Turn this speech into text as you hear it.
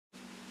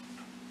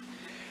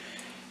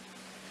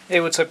Hey,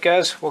 what's up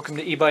guys? Welcome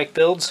to e-bike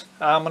builds.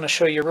 I'm going to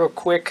show you real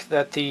quick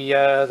that the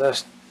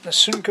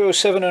Sunkko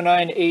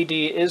 709 AD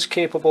is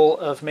capable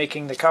of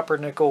making the copper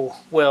nickel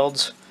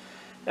welds.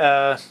 It's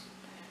a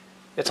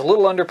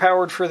little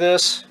underpowered for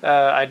this.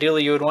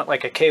 Ideally you would want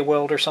like a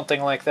K-weld or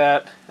something like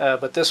that,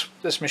 but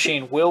this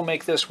machine will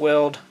make this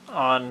weld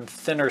on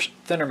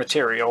thinner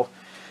material.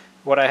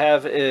 What I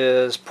have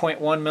is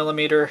 0.1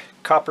 millimeter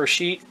copper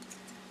sheet,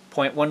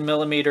 0.1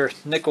 millimeter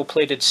nickel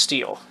plated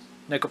steel.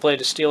 Nickel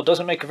plated steel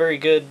doesn't make a very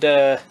good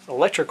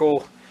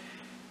electrical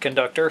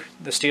conductor.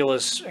 The steel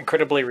is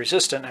incredibly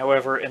resistant.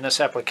 However, in this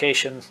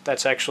application,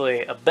 that's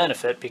actually a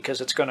benefit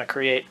because it's going to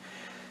create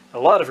a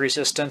lot of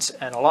resistance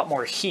and a lot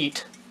more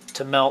heat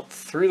to melt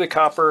through the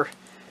copper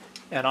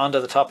and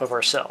onto the top of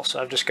our cell. So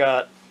I've just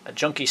got a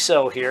junky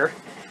cell here.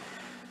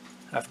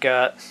 I've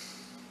got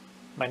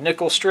my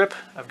nickel strip,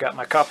 I've got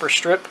my copper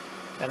strip,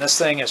 and this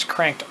thing is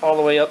cranked all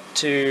the way up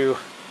to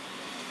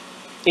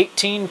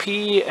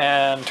 18p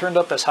and turned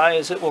up as high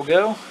as it will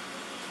go.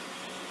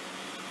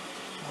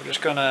 We're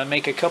just going to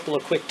make a couple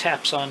of quick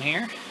taps on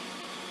here.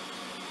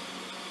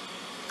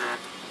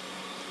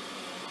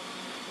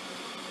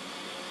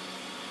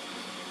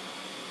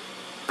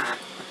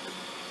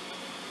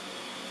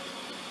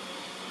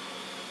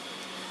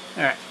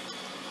 Alright,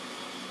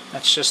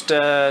 that's just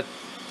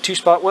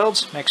 2-spot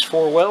welds, makes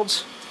 4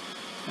 welds.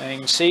 And you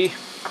can see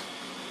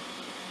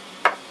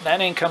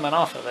that ain't coming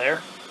off of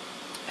there.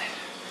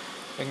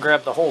 We can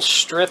grab the whole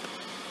strip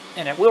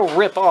and it will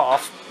rip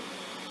off,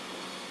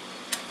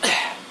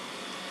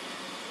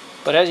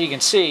 but as you can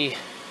see,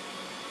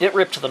 it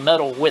ripped the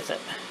metal with it.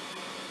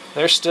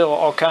 There's still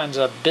all kinds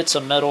of bits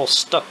of metal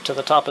stuck to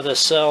the top of this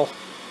cell.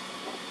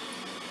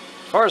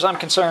 As far as I'm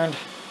concerned,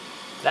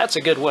 that's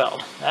a good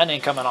weld. That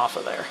ain't coming off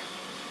of there.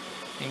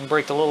 You can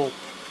break the little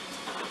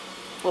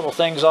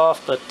things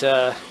off, but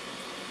I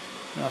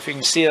don't know if you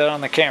can see that on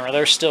the camera.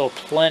 There's still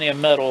plenty of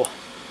metal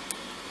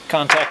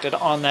contacted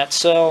on that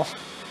cell.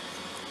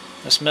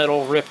 This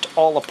metal ripped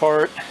all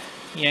apart,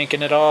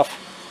 yanking it off.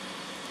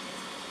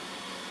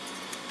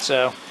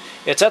 So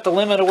it's at the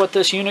limit of what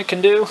this unit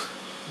can do,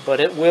 but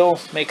it will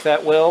make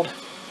that weld.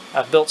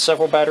 I've built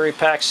several battery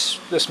packs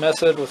this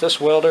method with this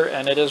welder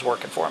and it is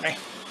working for me.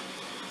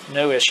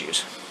 No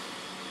issues.